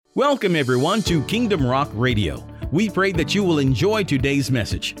Welcome everyone to Kingdom Rock Radio. We pray that you will enjoy today's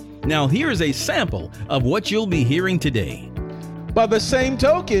message. Now here is a sample of what you'll be hearing today. By the same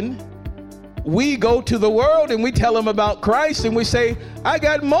token, we go to the world and we tell them about Christ and we say, I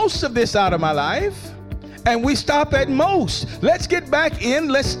got most of this out of my life. And we stop at most. Let's get back in.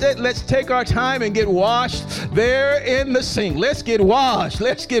 Let's take our time and get washed there in the sink. Let's get washed.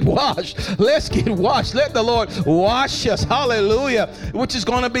 Let's get washed. Let's get washed. Let the Lord wash us. Hallelujah. Which is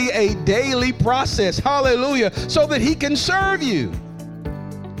going to be a daily process. Hallelujah. So that he can serve you.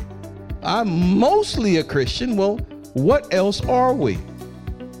 I'm mostly a Christian. Well, what else are we?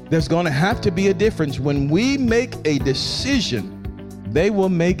 There's going to have to be a difference. When we make a decision,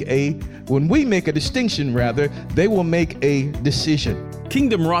 when we make a distinction, they will make a decision.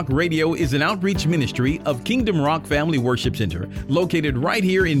 Kingdom Rock Radio is an outreach ministry of Kingdom Rock Family Worship Center, located right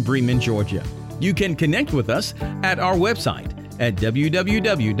here in Bremen, Georgia. You can connect with us at our website at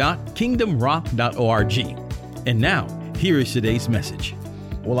www.kingdomrock.org. And now, here is today's message.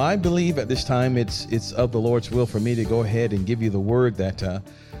 Well, I believe at this time it's of the Lord's will for me to go ahead and give you the word that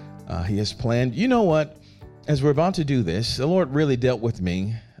he has planned. You know what? As we're about to do this, the Lord really dealt with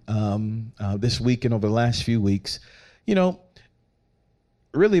me this week and over the last few weeks. You know,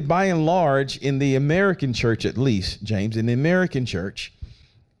 really by and large in the American church, at least, James, in the American church,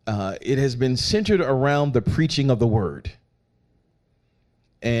 it has been centered around the preaching of the word.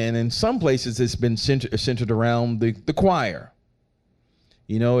 And in some places it's been centered around the choir.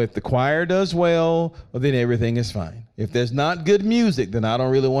 You know, if the choir does well, then everything is fine. If there's not good music, then I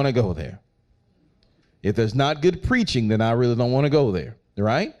don't really want to go there. If there's not good preaching, then I really don't want to go there,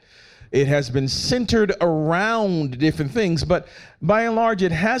 right? It has been centered around different things, but by and large,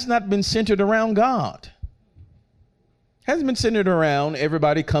 it has not been centered around God. It hasn't been centered around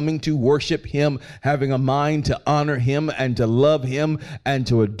everybody coming to worship him, having a mind to honor him and to love him and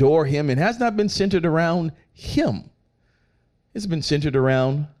to adore him. It has not been centered around him. It's been centered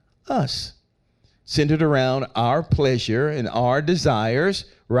around us, centered around our pleasure and our desires,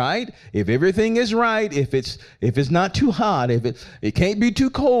 right? If everything is right, if it's not too hot, if it can't be too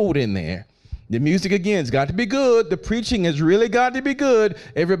cold in there, the music again has got to be good. The preaching has really got to be good.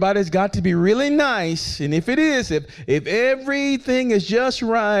 Everybody's got to be really nice. And if it is, if everything is just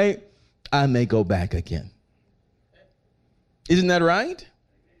right, I may go back again. Isn't that right?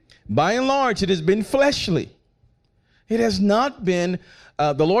 By and large, it has been fleshly. It has not been,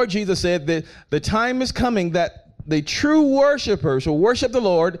 the Lord Jesus said that the time is coming that the true worshipers will worship the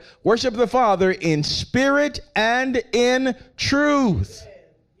Lord, worship the Father in spirit and in truth.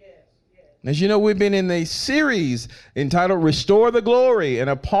 As you know, we've been in a series entitled Restore the Glory. And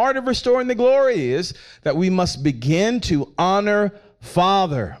a part of restoring the glory is that we must begin to honor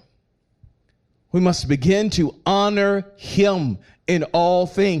Father. We must begin to honor him in all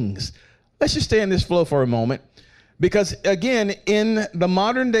things. Let's just stay in this flow for a moment. Because again, in the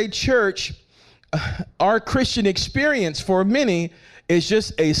modern day church, our Christian experience for many is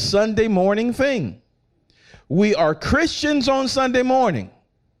just a Sunday morning thing. We are Christians on Sunday morning,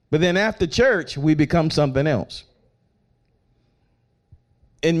 but then after church, we become something else.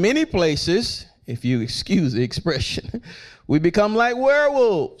 In many places, if you excuse the expression, we become like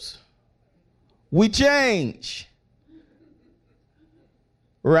werewolves. We change,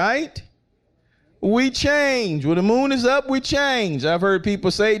 right? We change. When the moon is up, we change. I've heard people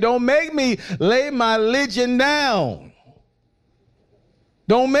say, don't make me lay my religion down.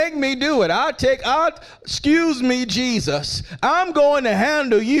 Don't make me do it. Excuse me, Jesus. I'm going to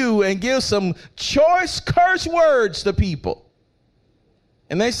handle you and give some choice curse words to people.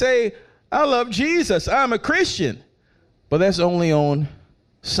 And they say, I love Jesus. I'm a Christian. But that's only on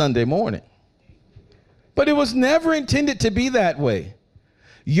Sunday morning. But it was never intended to be that way.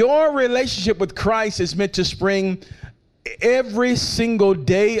 Your relationship with Christ is meant to spring every single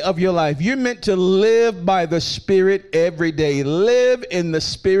day of your life. You're meant to live by the Spirit every day. Live in the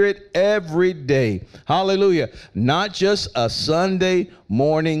Spirit every day. Hallelujah. Not just a Sunday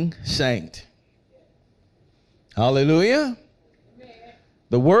morning saint. Hallelujah.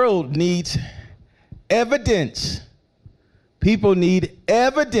 The world needs evidence. People need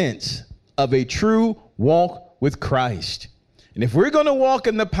evidence of a true walk with Christ. And if we're going to walk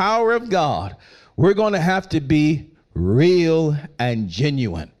in the power of God, we're going to have to be real and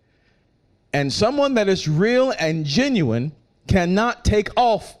genuine. And someone that is real and genuine cannot take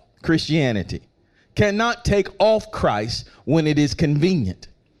off Christianity, cannot take off Christ when it is convenient.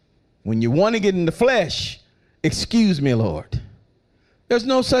 When you want to get in the flesh, excuse me, Lord. There's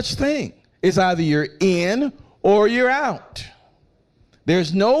no such thing. It's either you're in or you're out.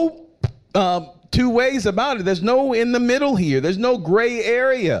 There's no two ways about it. There's no in the middle here. There's no gray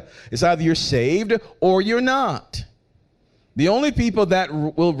area. It's either you're saved or you're not. The only people that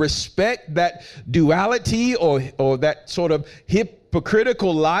will respect that duality or that sort of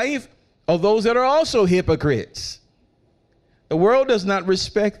hypocritical life are those that are also hypocrites. The world does not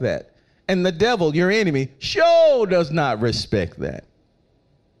respect that. And the devil, your enemy, sure does not respect that.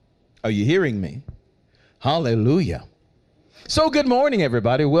 Are you hearing me? Hallelujah. So good morning,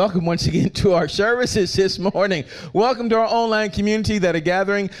 everybody. Welcome once again to our services this morning. Welcome to our online community that are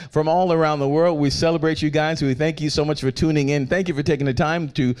gathering from all around the world. We celebrate you guys. We thank you so much for tuning in. Thank you for taking the time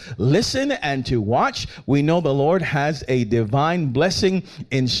to listen and to watch. We know the Lord has a divine blessing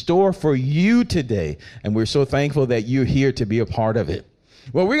in store for you today, and we're so thankful that you're here to be a part of it.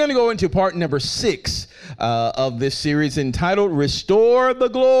 Well, we're going to go into part number 6 of this series entitled Restore the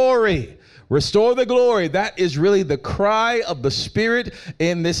Glory. Restore the glory. That is really the cry of the Spirit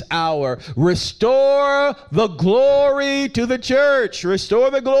in this hour. Restore the glory to the church.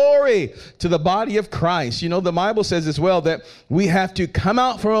 Restore the glory to the body of Christ. You know, the Bible says as well that we have to come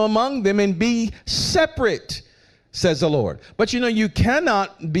out from among them and be separate, says the Lord. But you know, you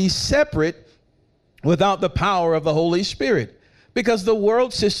cannot be separate without the power of the Holy Spirit, because the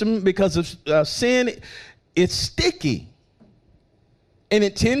world system, because of sin, it's sticky. And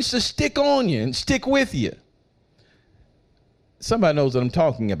it tends to stick on you and stick with you. Somebody knows what I'm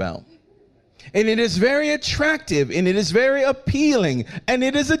talking about. And it is very attractive, and it is very appealing, and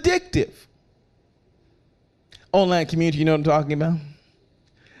it is addictive. Online community, you know what I'm talking about?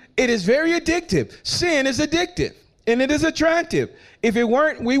 It is very addictive. Sin is addictive, and it is attractive. If it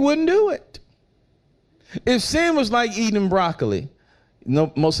weren't, we wouldn't do it. If sin was like eating broccoli,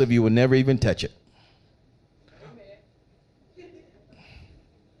 most of you would never even touch it.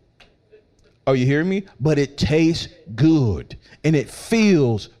 Are you hearing me? But it tastes good and it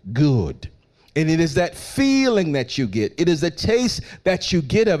feels good. And it is that feeling that you get. It is the taste that you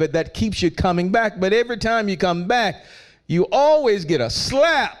get of it that keeps you coming back. But every time you come back, you always get a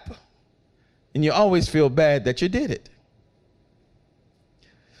slap and you always feel bad that you did it.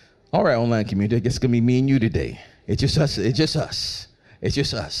 All right, online community, I guess it's going to be me and you today. It's just us. It's just us. It's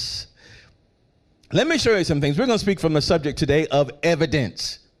just us. Let me show you some things. We're going to speak from the subject today of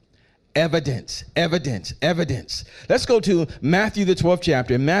evidence. Evidence, evidence, evidence. Let's go to Matthew, the 12th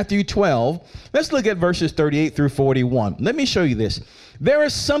chapter. Matthew 12. Let's look at verses 38 through 41. Let me show you this. There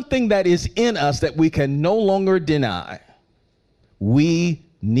is something that is in us that we can no longer deny. We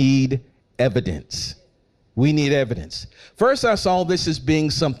need evidence. We need evidence. First, I saw this as being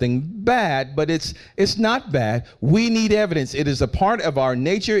something bad, but it's not bad. We need evidence. It is a part of our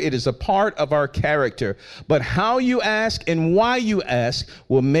nature. It is a part of our character. But how you ask and why you ask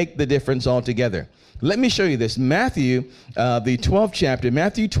will make the difference altogether. Let me show you this. Matthew, the 12th chapter,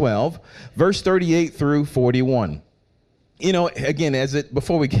 Matthew 12, verse 38 through 41. You know, again,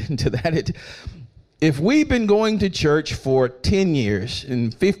 before we get into that, if we've been going to church for 10 years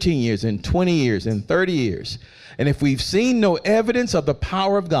and 15 years and 20 years and 30 years, and if we've seen no evidence of the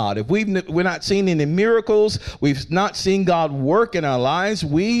power of God, if we're not seeing any miracles, we've not seen God work in our lives,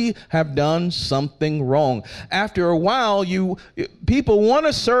 we have done something wrong. After a while, people want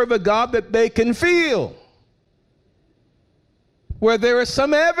to serve a God that they can feel, where there is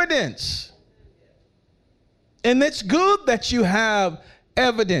some evidence. And it's good that you have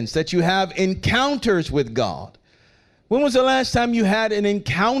evidence, that you have encounters with God. When was the last time you had an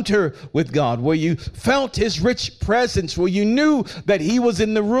encounter with God where you felt his rich presence, where you knew that he was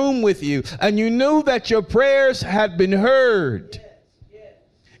in the room with you and you knew that your prayers had been heard?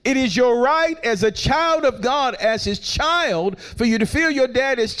 It is your right as a child of God, as his child, for you to feel your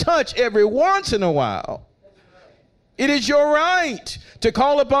daddy's touch every once in a while. It is your right to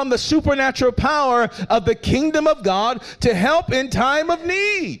call upon the supernatural power of the kingdom of God to help in time of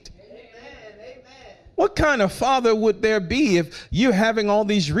need. Amen. What kind of father would there be if you're having all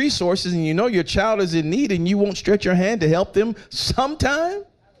these resources and you know your child is in need and you won't stretch your hand to help them sometime?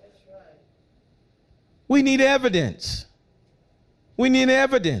 We need evidence. We need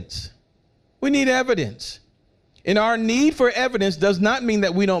evidence. We need evidence. And our need for evidence does not mean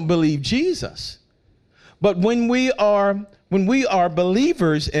that we don't believe Jesus. But when we are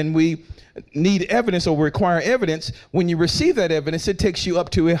believers and we need evidence or require evidence, when you receive that evidence, it takes you up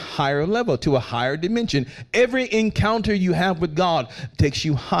to a higher level, to a higher dimension. Every encounter you have with God takes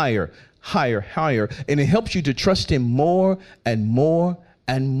you higher, higher, higher, and it helps you to trust him more and more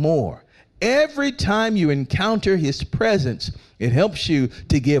and more. Every time you encounter his presence, it helps you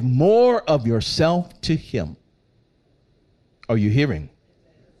to give more of yourself to him. Are you hearing?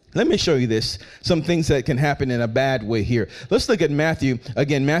 Let me show you this, some things that can happen in a bad way here. Let's look at Matthew,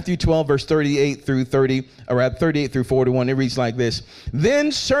 again, Matthew 12, verse 38 through 30, or rather 38 through 41. It reads like this.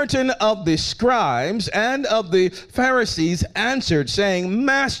 Then certain of the scribes and of the Pharisees answered, saying,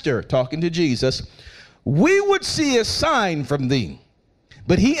 Master, talking to Jesus, we would see a sign from thee.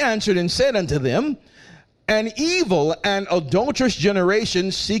 But he answered and said unto them, an evil and adulterous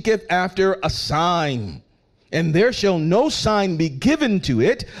generation seeketh after a sign. And there shall no sign be given to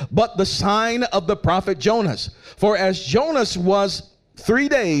it, but the sign of the prophet Jonas. For as Jonas was 3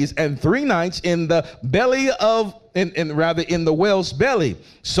 days and 3 nights in the belly of, in the whale's belly,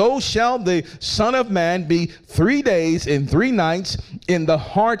 so shall the Son of Man be 3 days and 3 nights in the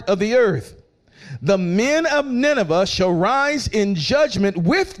heart of the earth. The men of Nineveh shall rise in judgment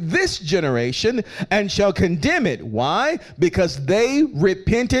with this generation and shall condemn it. Why? Because they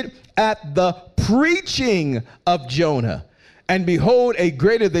repented at the preaching of Jonah. And behold, a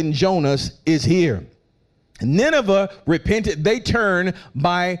greater than Jonas is here. Nineveh repented. They turned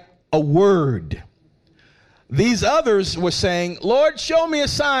by a word. These others were saying, Lord, show me a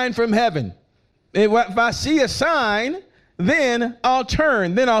sign from heaven. If I see a sign, then I'll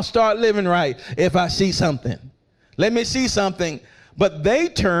turn. Then I'll start living right if I see something. Let me see something. But they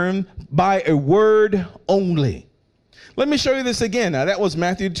turned by a word only. Let me show you this again. Now, that was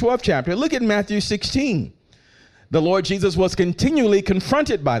Matthew 12 chapter. Look at Matthew 16. The Lord Jesus was continually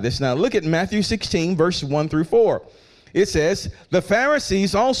confronted by this. Now, look at Matthew 16, verse 1 through 4. It says, the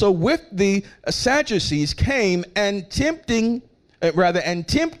Pharisees also with the Sadducees came and tempting,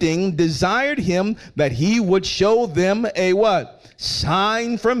 desired him that he would show them a what?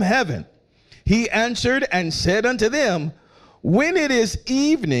 Sign from heaven. He answered and said unto them, when it is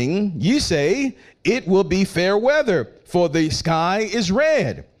evening, you say, it will be fair weather, for the sky is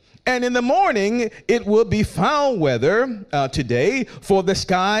red. And in the morning, it will be foul weather today, for the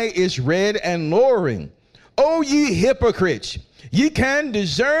sky is red and lowering. O ye hypocrites, ye can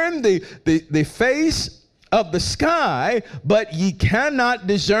discern the face of the sky, but ye cannot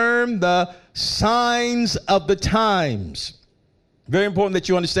discern the signs of the times. Very important that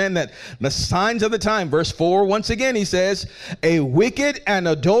you understand that. The signs of the time. Verse 4, once again, he says, a wicked and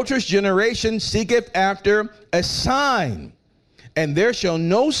adulterous generation seeketh after a sign. And there shall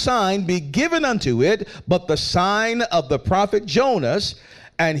no sign be given unto it, but the sign of the prophet Jonas.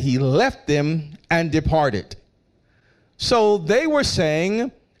 And he left them and departed. So they were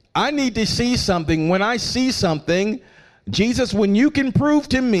saying, I need to see something. When I see something, Jesus, when you can prove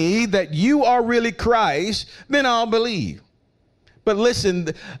to me that you are really Christ, then I'll believe. But listen,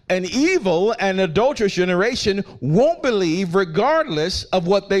 an evil and adulterous generation won't believe regardless of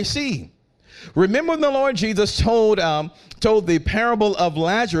what they see. Remember when the Lord Jesus told the parable of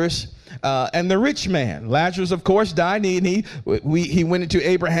Lazarus and the rich man. Lazarus, of course, died, and he went into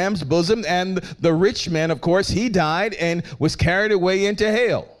Abraham's bosom, and the rich man, of course, he died and was carried away into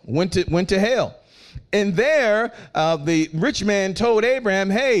hell, went to hell. And there, the rich man told Abraham,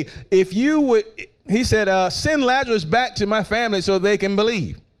 hey, if you would... He said, send Lazarus back to my family so they can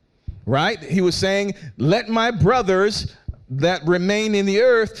believe, right? He was saying, let my brothers that remain in the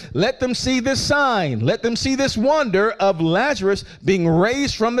earth, let them see this sign. Let them see this wonder of Lazarus being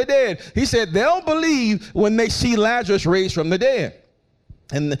raised from the dead. He said, they'll believe when they see Lazarus raised from the dead.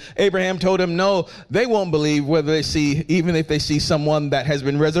 And Abraham told him, no, they won't believe whether they see, even if they see someone that has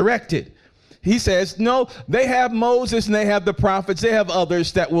been resurrected. He says, no, they have Moses and they have the prophets. They have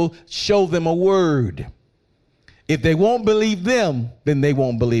others that will show them a word. If they won't believe them, then they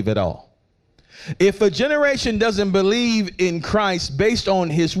won't believe at all. If a generation doesn't believe in Christ based on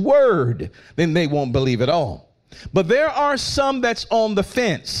his word, then they won't believe at all. But there are some that's on the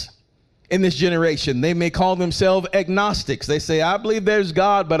fence in this generation. They may call themselves agnostics. They say, I believe there's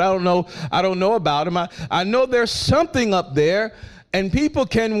God, but I don't know about him. I know there's something up there. And people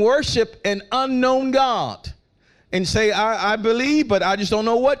can worship an unknown God and say, I believe, but I just don't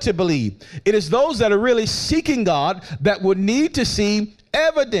know what to believe. It is those that are really seeking God that would need to see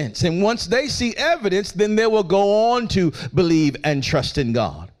evidence. And once they see evidence, then they will go on to believe and trust in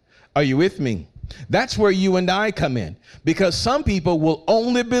God. Are you with me? That's where you and I come in, because some people will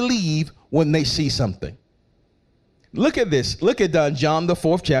only believe when they see something. Look at this. Look at John, the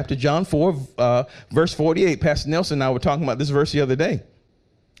 4th chapter, John 4, verse 48. Pastor Nelson and I were talking about this verse the other day.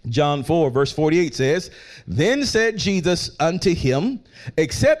 John 4, verse 48 says, then said Jesus unto him,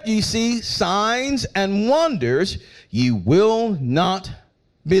 except ye see signs and wonders, ye will not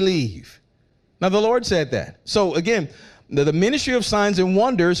believe. Now, the Lord said that. So again, the ministry of signs and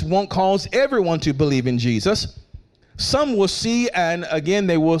wonders won't cause everyone to believe in Jesus. Some will see, and again,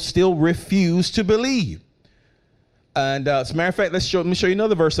 they will still refuse to believe. And as a matter of fact, let me show you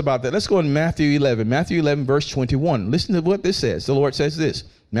another verse about that. Let's go in Matthew 11. Matthew 11, verse 21. Listen to what this says. The Lord says this.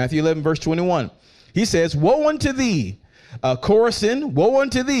 Matthew 11, verse 21. He says, woe unto thee, Chorazin, woe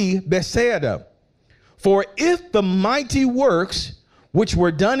unto thee, Bethsaida. For if the mighty works which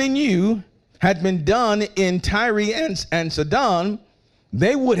were done in you had been done in Tyre and Sidon,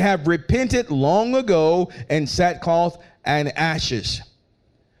 they would have repented long ago in sackcloth and ashes.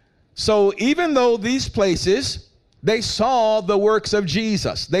 So even though these places, they saw the works of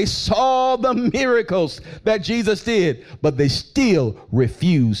Jesus, they saw the miracles that Jesus did, but they still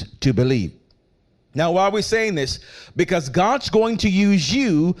refused to believe. Now, why are we saying this? Because God's going to use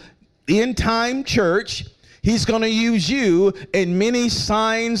you in time, church. He's going to use you in many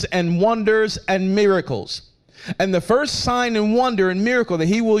signs and wonders and miracles. And the first sign and wonder and miracle that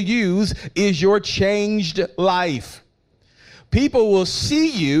he will use is your changed life. People will see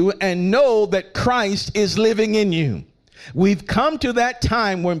you and know that Christ is living in you. We've come to that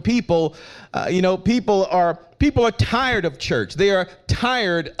time when people are tired of church. They are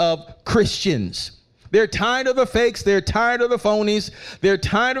tired of Christians. They're tired of the fakes. They're tired of the phonies. They're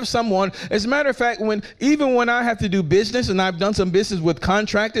tired of someone. As a matter of fact, even when I have to do business, and I've done some business with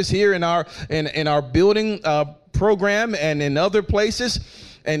contractors here in our building program and in other places,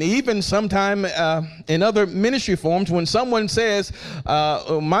 and even sometime in other ministry forms, when someone says,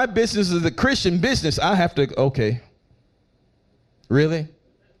 my business is a Christian business, I have to, okay, really?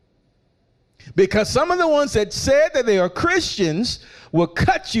 Because some of the ones that said that they are Christians will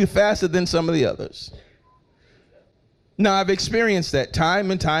cut you faster than some of the others. Now, I've experienced that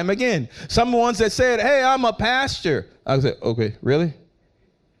time and time again. Some ones that said, hey, I'm a pastor. I said, okay, really?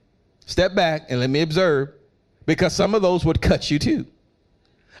 Step back and let me observe, because some of those would cut you too.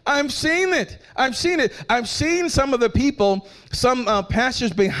 I've seen it. I've seen some of the people, some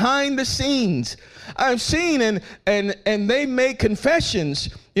pastors behind the scenes. I've seen and they make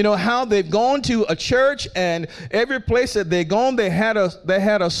confessions, how they've gone to a church, and every place that they've gone, they had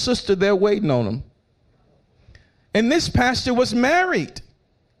a sister there waiting on them. And this pastor was married.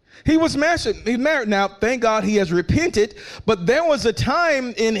 He was married. Now, thank God he has repented, but there was a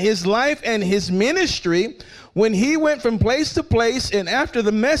time in his life and his ministry when he went from place to place, and after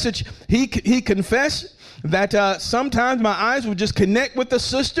the message, he confessed that sometimes my eyes would just connect with the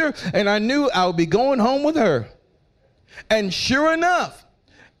sister, and I knew I would be going home with her. And sure enough,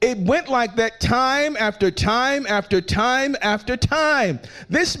 it went like that time after time after time after time.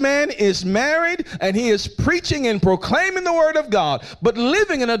 This man is married, and he is preaching and proclaiming the word of God, but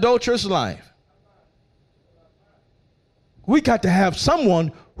living an adulterous life. We got to have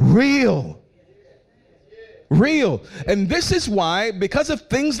someone real. And this is why, because of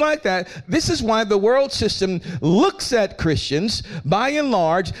things like that, this is why the world system looks at Christians by and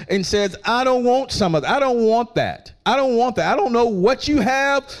large and says, I don't want some of that. I don't want that. I don't want that. I don't know what you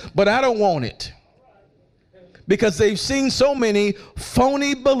have, but I don't want it. Because they've seen so many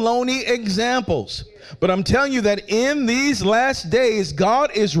phony baloney examples. But I'm telling you that in these last days,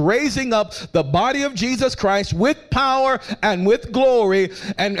 God is raising up the body of Jesus Christ with power and with glory.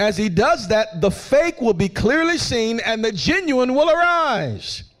 And as he does that, the fake will be clearly seen and the genuine will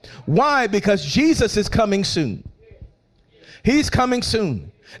arise. Why? Because Jesus is coming soon. He's coming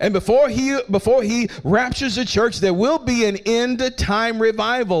soon. And before he raptures the church, there will be an end time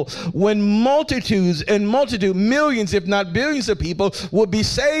revival when millions, if not billions of people will be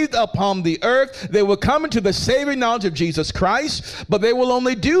saved upon the earth. They will come into the saving knowledge of Jesus Christ, but they will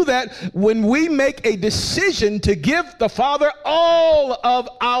only do that when we make a decision to give the Father all of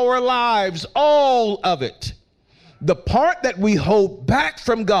our lives, all of it. The part that we hold back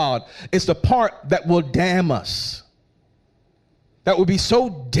from God is the part that will damn us. That would be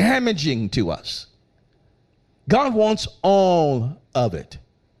so damaging to us. God wants all of it.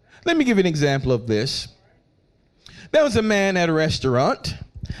 Let me give you an example of this. There was a man at a restaurant,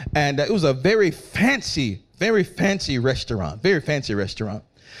 and it was a very fancy restaurant,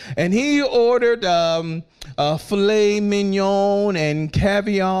 And he ordered filet mignon and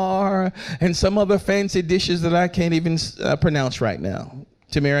caviar and some other fancy dishes that I can't even pronounce right now.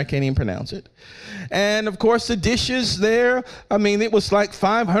 Tamara can't even pronounce it. And of course, the dishes there, it was like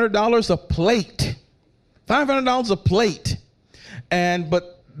 $500 a plate. $500 a plate.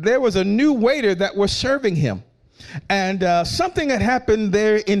 But there was a new waiter that was serving him. And something had happened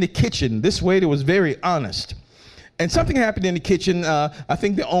there in the kitchen. This waiter was very honest. And something happened in the kitchen. I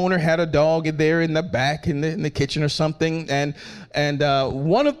think the owner had a dog in there in the back in the kitchen or something. And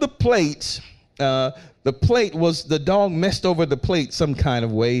one of the plates, the dog messed over the plate some kind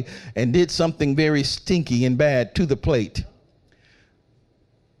of way and did something very stinky and bad to the plate.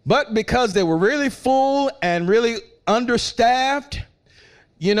 But because they were really full and really understaffed,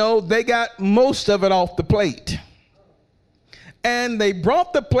 they got most of it off the plate. And they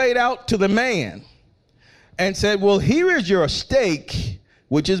brought the plate out to the man and said, well, here is your steak,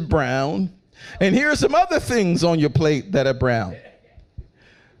 which is brown, and here are some other things on your plate that are brown.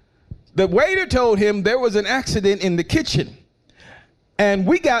 The waiter told him there was an accident in the kitchen, and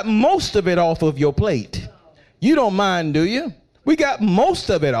we got most of it off of your plate. You don't mind, do you? We got most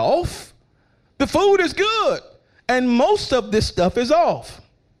of it off. The food is good, and most of this stuff is off.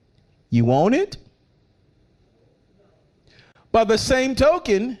 You want it? By the same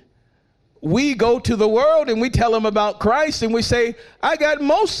token, we go to the world and we tell them about Christ and we say, I got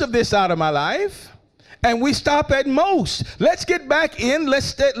most of this out of my life. And we stop at most. Let's get back in.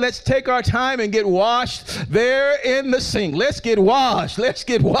 Let's take our time and get washed there in the sink. Let's get washed. Let's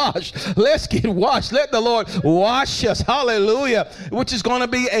get washed. Let's get washed. Let the Lord wash us. Hallelujah. Which is going to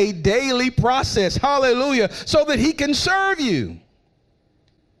be a daily process. Hallelujah. So that he can serve you.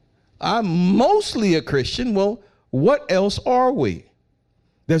 I'm mostly a Christian. Well, what else are we?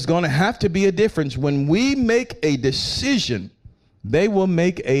 There's going to have to be a difference. When we make a decision,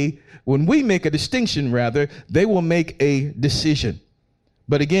 when we make a distinction, rather, they will make a decision.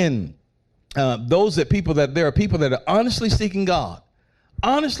 But again, there are people that are honestly seeking God.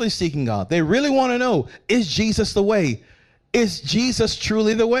 They really want to know, is Jesus the way? Is Jesus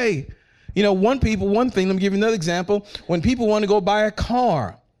truly the way? One thing, let me give you another example. When people want to go buy a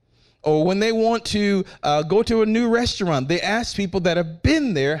car, or when they want to go to a new restaurant, they ask people that have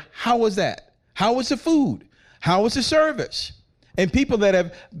been there, how was that? How was the food? How was the service? And people that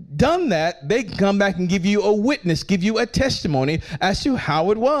have done that, they come back and give you a witness, give you a testimony as to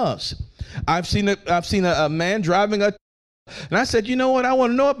how it was. I've seen a man driving and I said, you know what? I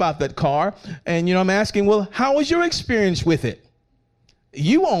want to know about that car. And, I'm asking, well, how was your experience with it?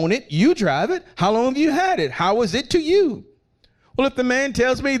 You own it. You drive it. How long have you had it? How was it to you? Well, if the man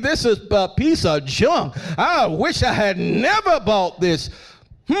tells me this is a piece of junk, I wish I had never bought this.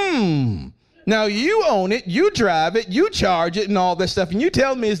 Now you own it, you drive it, you charge it and all this stuff, and you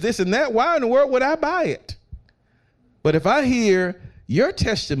tell me it's this and that, why in the world would I buy it? But if I hear your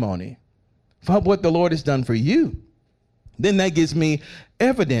testimony about what the Lord has done for you, then that gives me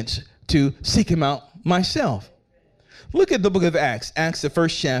evidence to seek him out myself. Look at the book of Acts, the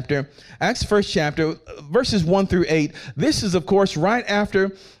first chapter, verses 1 through 8. This is, of course, right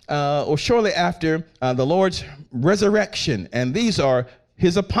after or shortly after the Lord's resurrection. And these are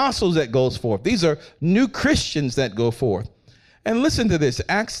his apostles that goes forth. These are new Christians that go forth. And listen to this,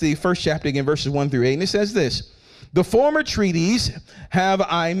 Acts, the first chapter, again, verses 1 through 8. And it says this, the former treaties have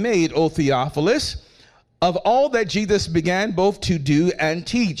I made, O Theophilus, of all that Jesus began both to do and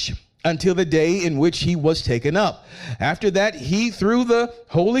teach, until the day in which he was taken up. After that, he, through the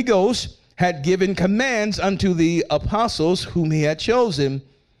Holy Ghost, had given commands unto the apostles whom he had chosen,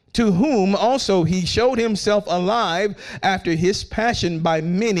 to whom also he showed himself alive after his passion by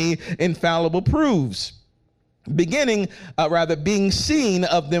many infallible proofs, being seen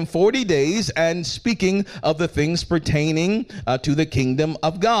of them 40 days, and speaking of the things pertaining to the kingdom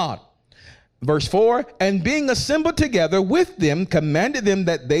of God. Verse 4, and being assembled together with them, commanded them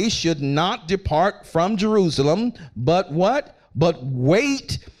that they should not depart from Jerusalem, but what? But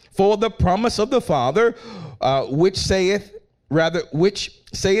wait for the promise of the Father, which saith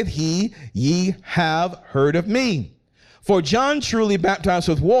he, ye have heard of me. For John truly baptized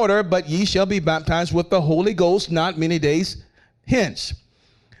with water, but ye shall be baptized with the Holy Ghost not many days hence.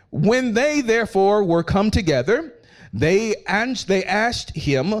 When they therefore were come together, they asked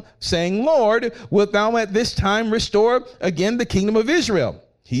him, saying, Lord, wilt thou at this time restore again the kingdom of Israel?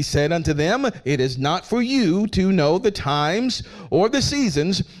 He said unto them, it is not for you to know the times or the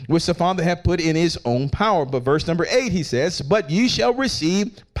seasons which the Father hath put in his own power. But verse number 8, he says, but ye shall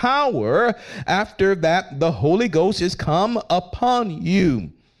receive power after that the Holy Ghost is come upon you,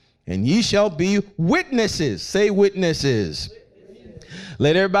 and ye shall be witnesses. Say witnesses.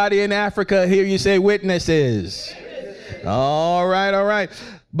 Let everybody in Africa hear you say witnesses. All right.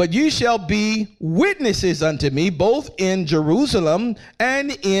 But you shall be witnesses unto me, both in Jerusalem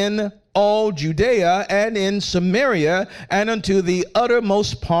and in all Judea and in Samaria and unto the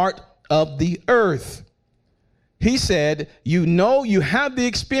uttermost part of the earth. He said, you have the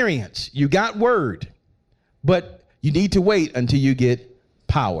experience, you got word, but you need to wait until you get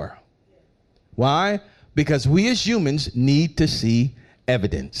power. Why? Because we as humans need to see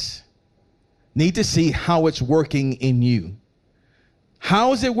evidence. Need to see how it's working in you.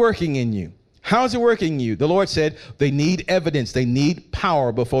 How is it working in you? How is it working in you? The Lord said they need evidence. They need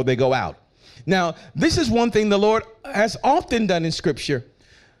power before they go out. Now, this is one thing the Lord has often done in Scripture.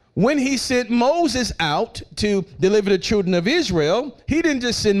 when he sent Moses out to deliver the children of Israel, he didn't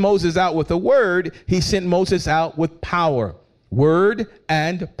just send Moses out with a word. He sent Moses out with power. Word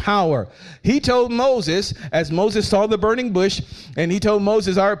and power. He told Moses, as Moses saw the burning bush, and he told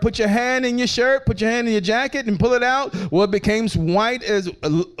Moses, all right, put your hand in your shirt, put your hand in your jacket and pull it out. Well, it became white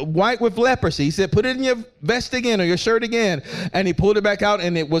with leprosy. He said, put it in your vest again or your shirt again. And he pulled it back out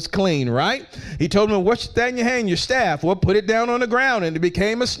and it was clean, right? He told him, what's that in your hand? Your staff. Well, put it down on the ground and it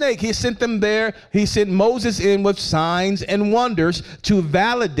became a snake. He sent them there. He sent Moses in with signs and wonders to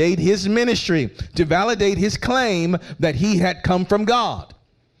validate his ministry, to validate his claim that he had come from God.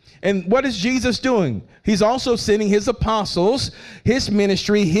 And what is Jesus doing? He's also sending his apostles, his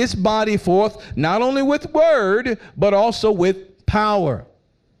ministry, his body forth, not only with word, but also with power.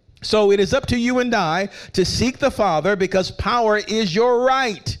 So it is up to you and I to seek the Father, because power is your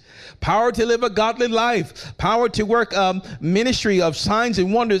right. Power to live a godly life, power to work ministry of signs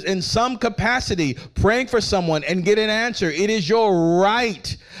and wonders in some capacity, praying for someone and get an answer. It is your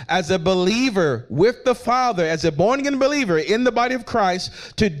right as a believer with the Father, as a born again believer in the body of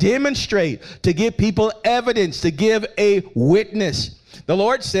Christ, to demonstrate, to give people evidence, to give a witness. The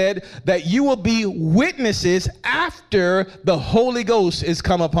Lord said that you will be witnesses after the Holy Ghost is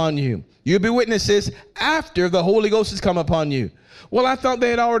come upon you. You'll be witnesses after the Holy Ghost has come upon you. Well, I thought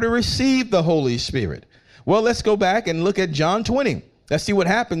they had already received the Holy Spirit. Well, let's go back and look at John 20. Let's see what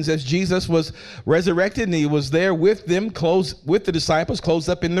happens as Jesus was resurrected and he was there with them, with the disciples, closed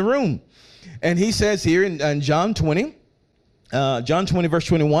up in the room. And he says here in John 20, verse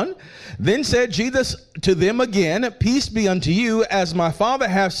 21, then said Jesus to them again, peace be unto you, as my Father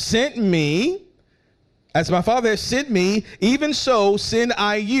hath sent me. As my Father has sent me, even so send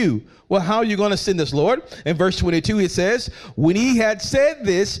I you. Well, how are you going to send us, Lord? In verse 22, it says, when he had said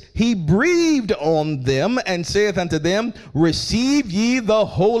this, he breathed on them and saith unto them, receive ye the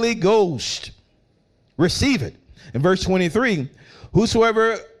Holy Ghost. Receive it. In verse 23,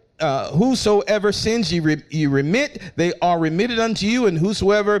 whosoever sins ye remit, they are remitted unto you, and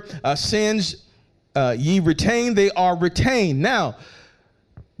whosoever sins ye retain, they are retained. Now,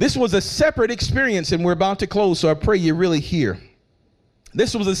 this was a separate experience, and we're about to close, so I pray you really hear.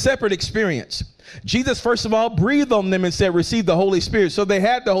 This was a separate experience. Jesus, first of all, breathed on them and said, receive the Holy Spirit. So they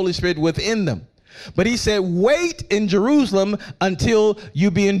had the Holy Spirit within them. But he said, wait in Jerusalem until you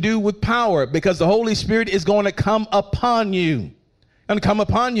be endued with power, because the Holy Spirit is going to come upon you. And come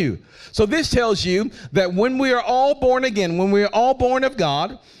upon you. So this tells you that when we are all born again, when we are all born of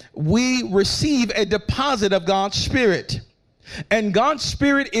God, we receive a deposit of God's Spirit. And God's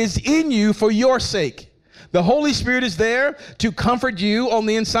Spirit is in you for your sake. The Holy Spirit is there to comfort you on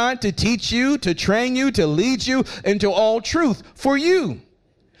the inside, to teach you, to train you, to lead you into all truth for you.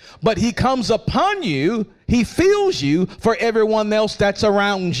 But he comes upon you, he fills you for everyone else that's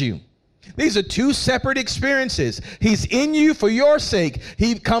around you. These are two separate experiences. He's in you for your sake.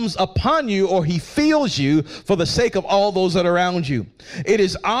 He comes upon you, or he fills you for the sake of all those that are around you. It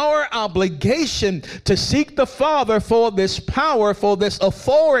is our obligation to seek the Father for this power, for this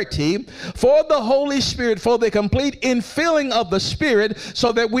authority, for the Holy Spirit, for the complete infilling of the Spirit,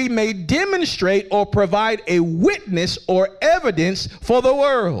 so that we may demonstrate or provide a witness or evidence for the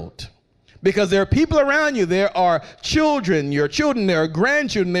world. Because there are people around you. There are children, your children, there are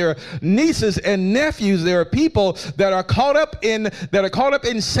grandchildren, there are nieces and nephews. There are people that are caught up in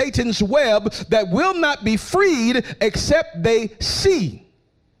Satan's web that will not be freed except they see.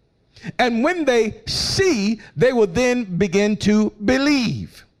 And when they see, they will then begin to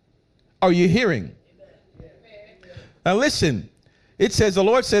believe. Are you hearing? Now listen, it says, the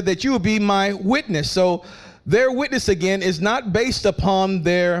Lord said that you will be my witness. So their witness again is not based upon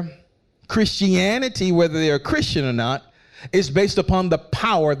their Christianity, whether they're a Christian or not, is based upon the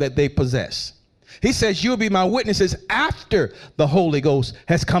power that they possess. He says, you'll be my witnesses after the Holy Ghost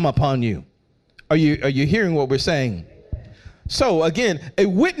has come upon you. Are you hearing what we're saying? So again, a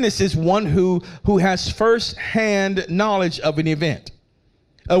witness is one who has first-hand knowledge of an event.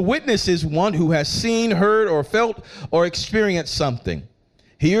 A witness is one who has seen, heard, or felt, or experienced something.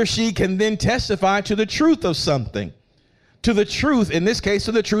 He or she can then testify to the truth of something. To the truth, in this case,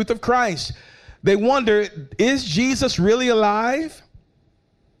 to the truth of Christ. They wonder, is Jesus really alive?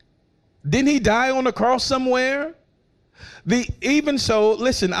 Didn't he die on the cross somewhere? Even so,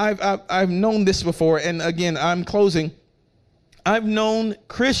 listen, I've known this before, and again, I'm closing. I've known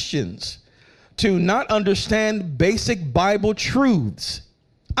Christians to not understand basic Bible truths.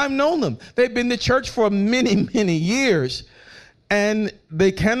 I've known them. They've been to church for many, many years, and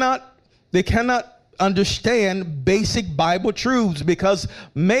they cannot understand basic Bible truths, because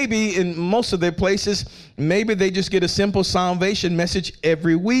maybe in most of their places, maybe they just get a simple salvation message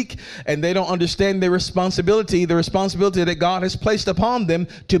every week, and they don't understand their responsibility, the responsibility that God has placed upon them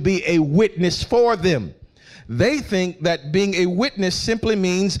to be a witness for them. They think that being a witness simply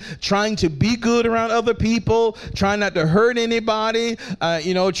means trying to be good around other people, trying not to hurt anybody,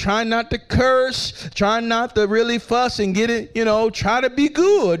 trying not to curse, trying not to really fuss and get it, try to be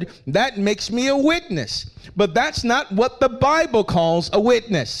good. That makes me a witness. But that's not what the Bible calls a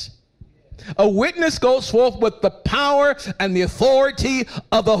witness. A witness goes forth with the power and the authority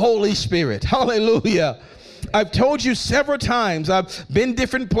of the Holy Spirit. Hallelujah. I've told you several times, I've been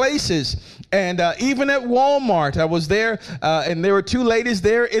different places, and even at Walmart, I was there, and there were two ladies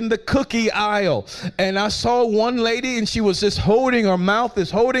there in the cookie aisle, and I saw one lady, and she was just holding her mouth,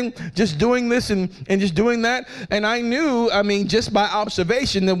 just doing this and just doing that, and I knew, just by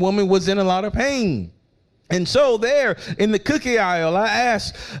observation, the woman was in a lot of pain. And so there in the cookie aisle, I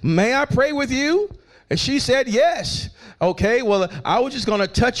asked, "May I pray with you?" And she said, "Yes." Okay, well, I was just going to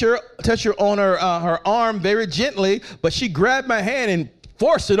touch her on her arm very gently, but she grabbed my hand and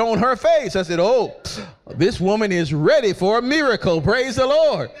forced it on her face. I said, "Oh, this woman is ready for a miracle. Praise the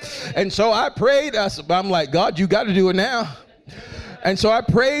Lord." And so I prayed. I'm like, "God, you got to do it now." And so I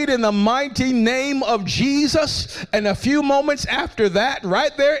prayed in the mighty name of Jesus. And a few moments after that,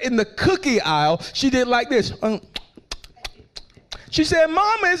 right there in the cookie aisle, she did like this. She said,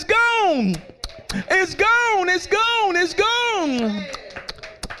 "Mama, it's gone. It's gone. It's gone. It's gone.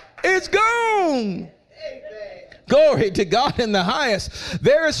 It's gone." Glory to God in the highest.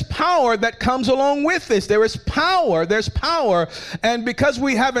 There is power that comes along with this. There is power. There's power. And because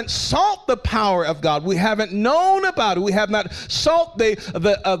we haven't sought the power of God, we haven't known about it, we have not sought the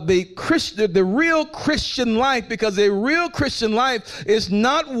real Christian life, because a real Christian life is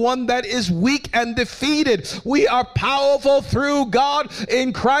not one that is weak and defeated. We are powerful through God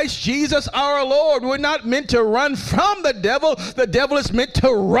in Christ Jesus our Lord. We're not meant to run from the devil. The devil is meant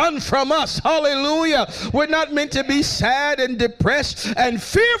to run from us. Hallelujah. We're not meant to be sad and depressed and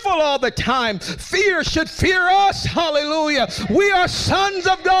fearful all the time. Fear should fear us. Hallelujah. We are sons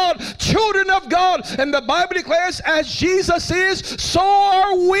of God, children of God, and the Bible declares, as Jesus is, so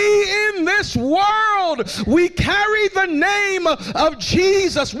are we in this world. We carry the name of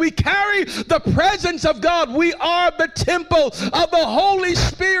Jesus. We carry the presence of God. We are the temple of the Holy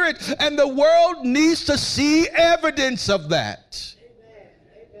Spirit, and the world needs to see evidence of that.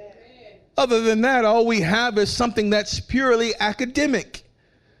 Other than that, all we have is something that's purely academic.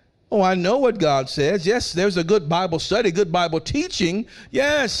 Oh, I know what God says. Yes, there's a good Bible study, good Bible teaching.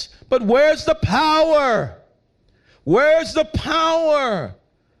 Yes, but where's the power? Where's the power?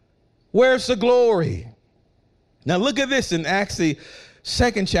 Where's the glory? Now look at this in Acts the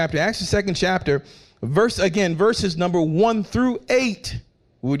second chapter, verses number 1 through 8.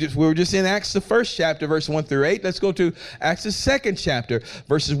 We were just in Acts the first chapter, verse 1 through 8. Let's go to Acts the second chapter,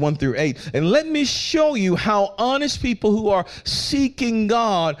 verses 1 through 8. And let me show you how honest people who are seeking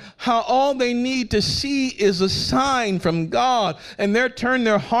God, how all they need to see is a sign from God, and they turn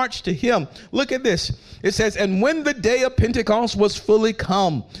their hearts to Him. Look at this. It says, "And when the day of Pentecost was fully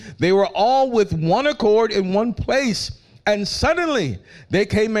come, they were all with one accord in one place. And suddenly there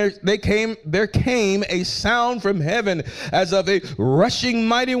came a sound from heaven as of a rushing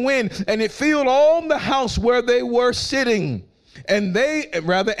mighty wind, and it filled all the house where they were sitting. And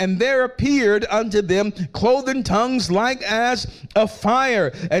there appeared unto them cloven tongues like as of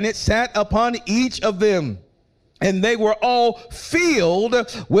fire, and it sat upon each of them. And they were all filled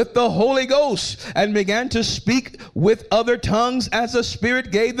with the Holy Ghost, and began to speak with other tongues as the Spirit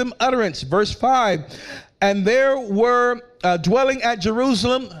gave them utterance." Verse 5. "And there were dwelling at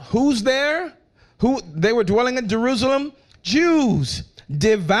Jerusalem," who's there? They were dwelling in Jerusalem? Jews,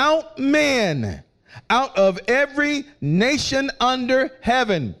 devout men out of every nation under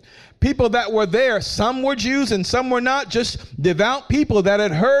heaven. People that were there, some were Jews and some were not, just devout people that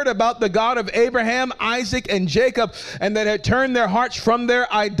had heard about the God of Abraham, Isaac, and Jacob, and that had turned their hearts from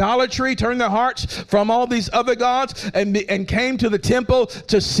their idolatry, turned their hearts from all these other gods, and came to the temple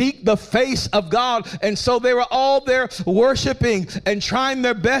to seek the face of God. And so they were all there worshiping and trying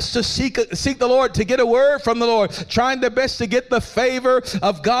their best to seek the Lord, to get a word from the Lord, trying their best to get the favor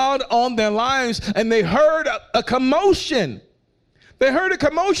of God on their lives. And they heard a commotion. They heard a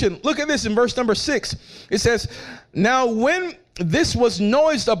commotion. Look at this in verse number 6. It says, "Now when this was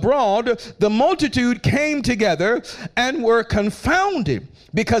noised abroad, the multitude came together and were confounded,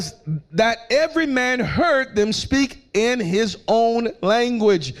 because that every man heard them speak in his own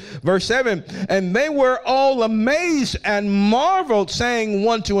language. Verse 7, and they were all amazed and marveled, saying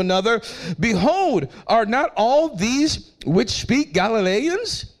one to another, behold, are not all these which speak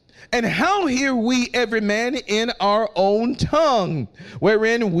Galileans? And how hear we every man in our own tongue,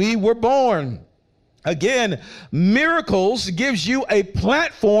 wherein we were born? Again, miracles gives you a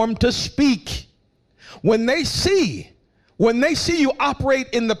platform to speak. When they see you operate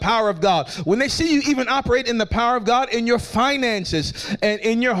in the power of God, when they see you even operate in the power of God in your finances and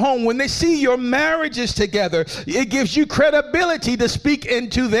in your home, when they see your marriages together, it gives you credibility to speak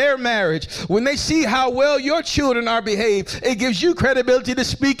into their marriage. When they see how well your children are behaved, it gives you credibility to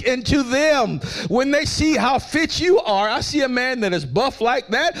speak into them. When they see how fit you are, I see a man that is buff like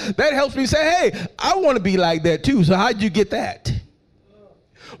that, that helps me say, hey, I want to be like that too. So how'd you get that?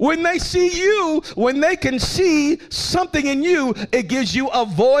 When they see you, when they can see something in you, it gives you a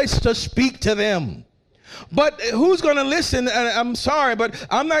voice to speak to them. But who's going to listen? I'm sorry, but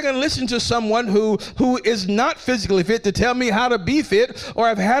I'm not going to listen to someone who is not physically fit to tell me how to be fit. Or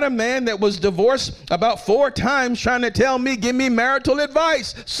I've had a man that was divorced about 4 times trying to tell me, give me marital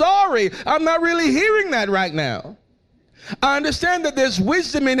advice. Sorry, I'm not really hearing that right now. I understand that there's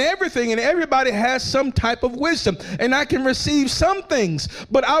wisdom in everything, and everybody has some type of wisdom, and I can receive some things,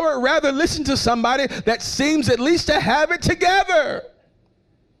 but I would rather listen to somebody that seems at least to have it together.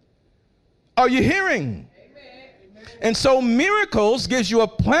 Are you hearing? And so miracles gives you a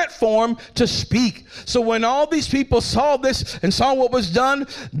platform to speak. So when all these people saw this and saw what was done,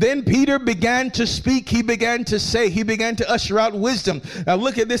 then Peter began to speak. He began to say, he began to usher out wisdom. Now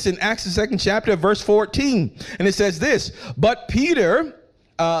look at this in Acts the 2nd chapter, verse 14. And it says this, but Peter,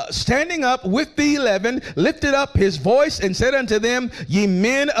 standing up with the 11, lifted up his voice and said unto them, ye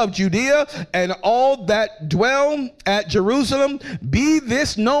men of Judea and all that dwell at Jerusalem, be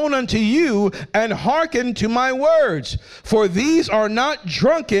this known unto you, and hearken to my words. For these are not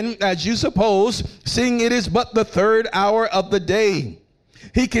drunken, as you suppose, seeing it is but the 3rd hour of the day.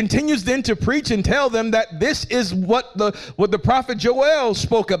 He continues then to preach and tell them that this is what the prophet Joel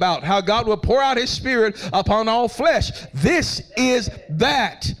spoke about, how God will pour out his spirit upon all flesh. This is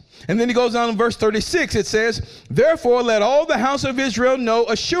that. And then he goes on in verse 36, it says, therefore let all the house of Israel know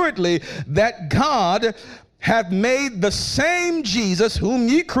assuredly that God hath made the same Jesus whom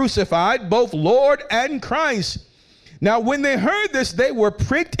ye crucified, both Lord and Christ. Now, when they heard this, they were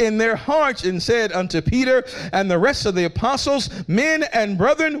pricked in their hearts and said unto Peter and the rest of the apostles, men and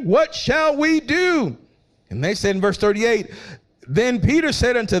brethren, what shall we do? And they said in verse 38, then Peter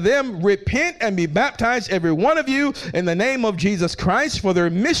said unto them, repent and be baptized every one of you in the name of Jesus Christ for the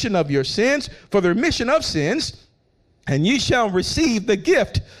remission of your sins, and ye shall receive the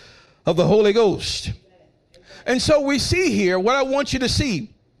gift of the Holy Ghost. And so we see here, what I want you to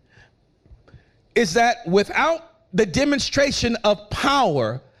see is that without the demonstration of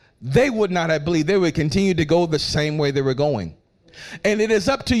power, they would not have believed. They would continue to go the same way they were going. And it is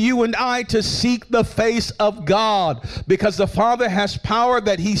up to you and I to seek the face of God, because the Father has power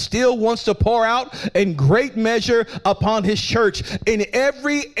that he still wants to pour out in great measure upon his church in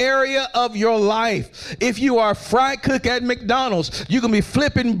every area of your life. If you are a fry cook at McDonald's, you can be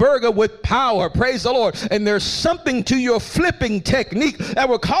flipping burger with power. Praise the Lord. And there's something to your flipping technique that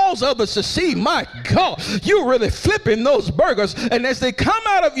will cause others to see, my God, you're really flipping those burgers. And as they come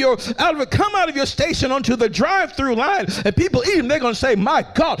out of your station onto the drive-through line and people eat them, they're going to say, my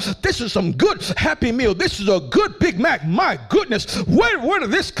God, this is some good Happy Meal. This is a good Big Mac. My goodness, where did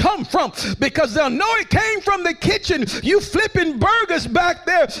this come from? Because they'll know it came from the kitchen. You flipping burgers back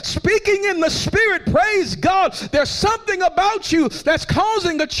there, speaking in the Spirit. Praise God. There's something about you that's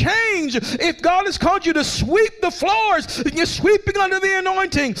causing a change. If God has called you to sweep the floors, you're sweeping under the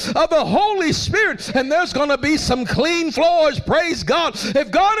anointing of the Holy Spirit, and there's going to be some clean floors. Praise God. If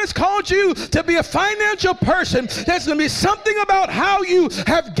God has called you to be a financial person, there's going to be something about how you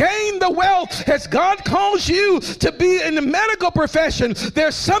have gained the wealth. As God calls you to be in the medical profession,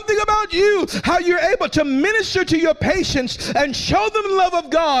 there's something about you, how you're able to minister to your patients and show them the love of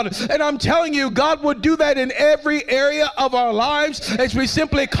God. And I'm telling you, God will do that in every area of our lives as we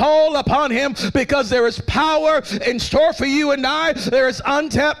simply call upon him, because there is power in store for you and I. There is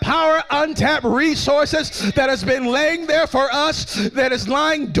untapped power, untapped resources that has been laying there for us, that is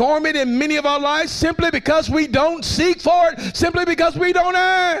lying dormant in many of our lives simply because we don't seek for it, simply because we don't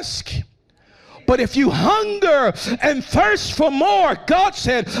ask. But if you hunger and thirst for more, God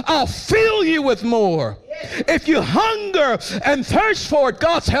said, I'll fill you with more. If you hunger and thirst for it,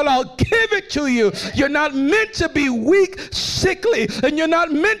 God said, I'll give it to you. You're not meant to be weak, sickly, and you're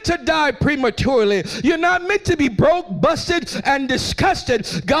not meant to die prematurely. You're not meant to be broke, busted, and disgusted.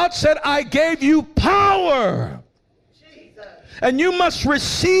 God said, I gave you power. And you must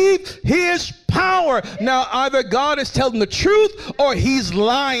receive his power. Now, either God is telling the truth or he's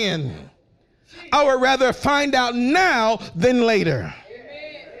lying. I would rather find out now than later.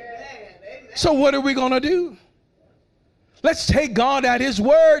 So what are we going to do? Let's take God at his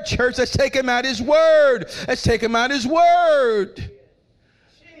word, church. Let's take him at his word. Let's take him at his word.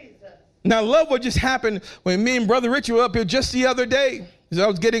 Now, I love what just happened when me and Brother Richard were up here just the other day. I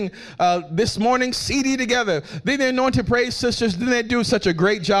was getting this morning's CD together. Then the Anointed Praise Sisters, didn't they do such a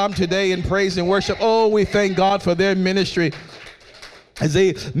great job today in praise and worship? Oh, we thank God for their ministry as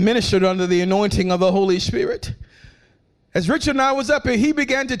they ministered under the anointing of the Holy Spirit. As Richard and I was up here, he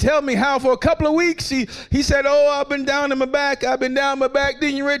began to tell me how for a couple of weeks, he said, oh, I've been down in my back. I've been down my back.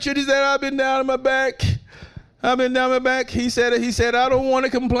 Didn't you, Richard? He said, I've been down in my back. I've been down my back. He said, I don't want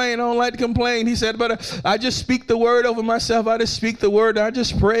to complain. I don't like to complain. He said, but I just speak the word over myself. I just speak the word. I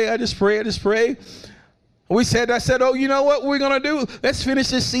just pray. I just pray. I just pray. I said, oh, you know what we're going to do? Let's finish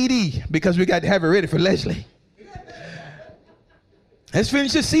this CD because we got to have it ready for Leslie. Let's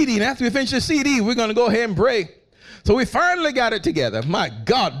finish the CD. And after we finish the CD, we're going to go ahead and pray. So we finally got it together. My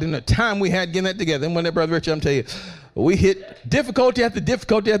God, in the time we had getting that together. And when that, Brother Richard, I'm telling you, we hit difficulty after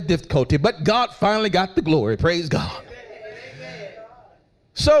difficulty after difficulty, but God finally got the glory. Praise God.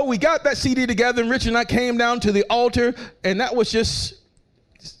 So we got that CD together, and Richard and I came down to the altar, and that was just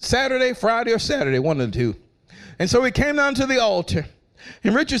Saturday, Friday, or Saturday, one of the two. And so we came down to the altar,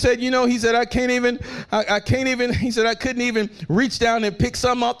 and Richard said, he said, I couldn't even reach down and pick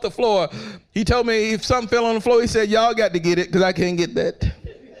something off the floor. He told me if something fell on the floor, he said, y'all got to get it because I can't get that.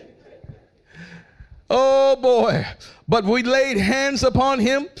 Oh boy. But we laid hands upon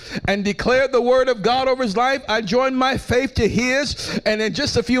him and declared the word of God over his life. I joined my faith to his. And in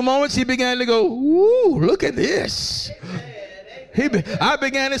just a few moments, he began to go, ooh, look at this. I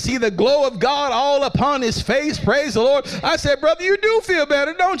began to see the glow of God all upon his face. Praise the Lord. I said, brother, you do feel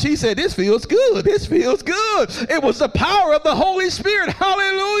better, don't you? He said, this feels good. This feels good. It was the power of the Holy Spirit.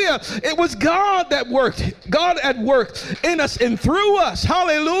 Hallelujah. It was God that worked. God at work in us and through us.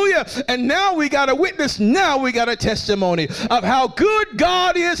 Hallelujah. And now we got a witness. Now we got a testimony of how good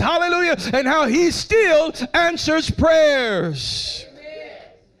God is. Hallelujah. And how he still answers prayers.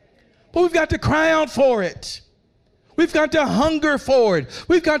 But we've got to cry out for it. We've got to hunger for it.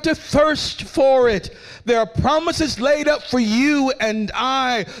 We've got to thirst for it. There are promises laid up for you and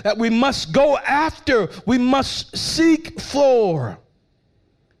I that we must go after. We must seek for.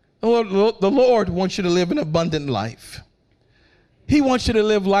 The Lord wants you to live an abundant life. He wants you to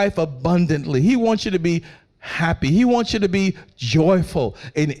live life abundantly. He wants you to be happy. He wants you to be joyful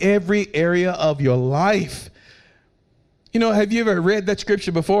in every area of your life. Have you ever read that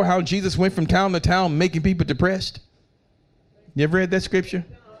scripture before, how Jesus went from town to town making people depressed? You ever read that scripture?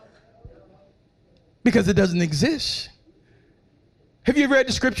 Because it doesn't exist. Have you read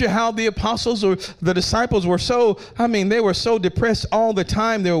the scripture how the apostles or the disciples were they were so depressed all the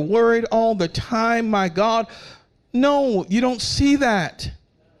time. They were worried all the time. My God. No, you don't see that.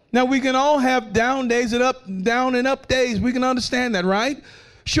 Now, we can all have down days and down and up days. We can understand that, right?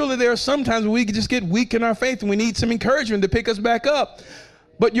 Surely there are some times when we can just get weak in our faith and we need some encouragement to pick us back up.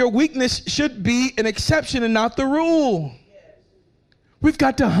 But your weakness should be an exception and not the rule. We've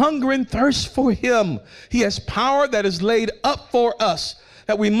got to hunger and thirst for him. He has power that is laid up for us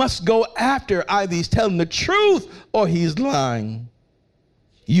that we must go after. Either he's telling the truth or he's lying.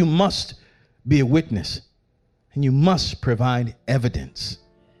 You must be a witness and you must provide evidence.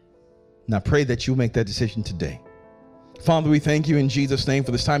 And I pray that you make that decision today. Father, we thank you in Jesus' name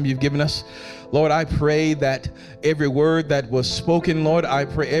for this time you've given us. Lord, I pray that every word that was spoken, Lord, I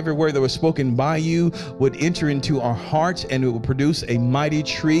pray every word that was spoken by you would enter into our hearts and it will produce a mighty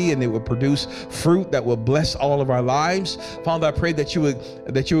tree and it will produce fruit that will bless all of our lives. Father, I pray that you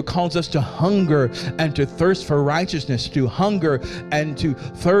would cause us to hunger and to thirst for righteousness, to hunger and to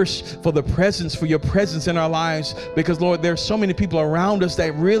thirst for your presence in our lives. Because, Lord, there are so many people around us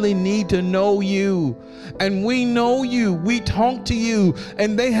that really need to know you. And we know you. We talk to you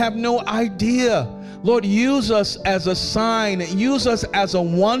and they have no idea Lord, use us as a sign. Use us as a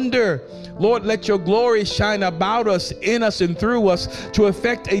wonder. Lord, let your glory shine about us, in us, and through us to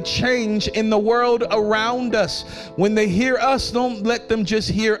effect a change in the world around us. When they hear us, don't let them just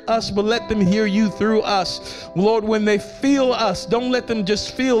hear us, but let them hear you through us. Lord, when they feel us, don't let them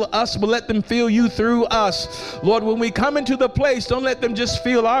just feel us, but let them feel you through us. Lord, when we come into the place, don't let them just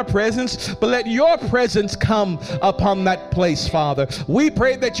feel our presence, but let your presence come upon that place, Father. We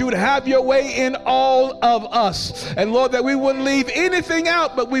pray that you would have your way in all of us. And Lord, that we wouldn't leave anything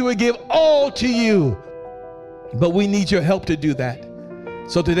out, but we would give all to you. But we need your help to do that.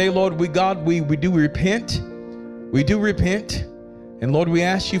 So today, Lord, we do repent. We do repent. And Lord, we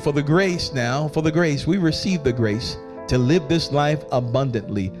ask you for the grace now, for the grace. We receive the grace to live this life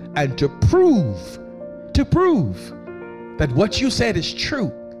abundantly and to prove that what you said is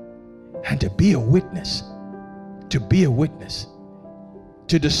true, and to be a witness, to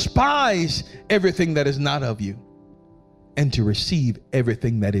despise everything that is not of you, and to receive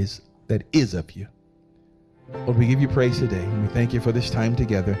everything that is of you. Lord, we give you praise today, and we thank you for this time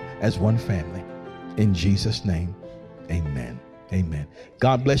together as one family. In Jesus' name, amen. Amen.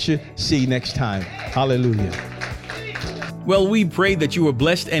 God bless you. See you next time. Hallelujah. Well, we pray that you were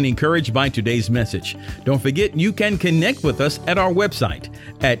blessed and encouraged by today's message. Don't forget, you can connect with us at our website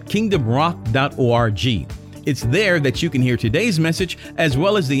at kingdomrock.org. It's there that you can hear today's message as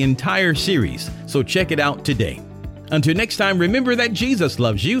well as the entire series. So check it out today. Until next time, remember that Jesus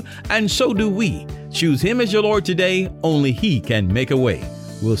loves you, and so do we. Choose him as your Lord today. Only he can make a way.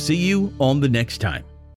 We'll see you on the next time.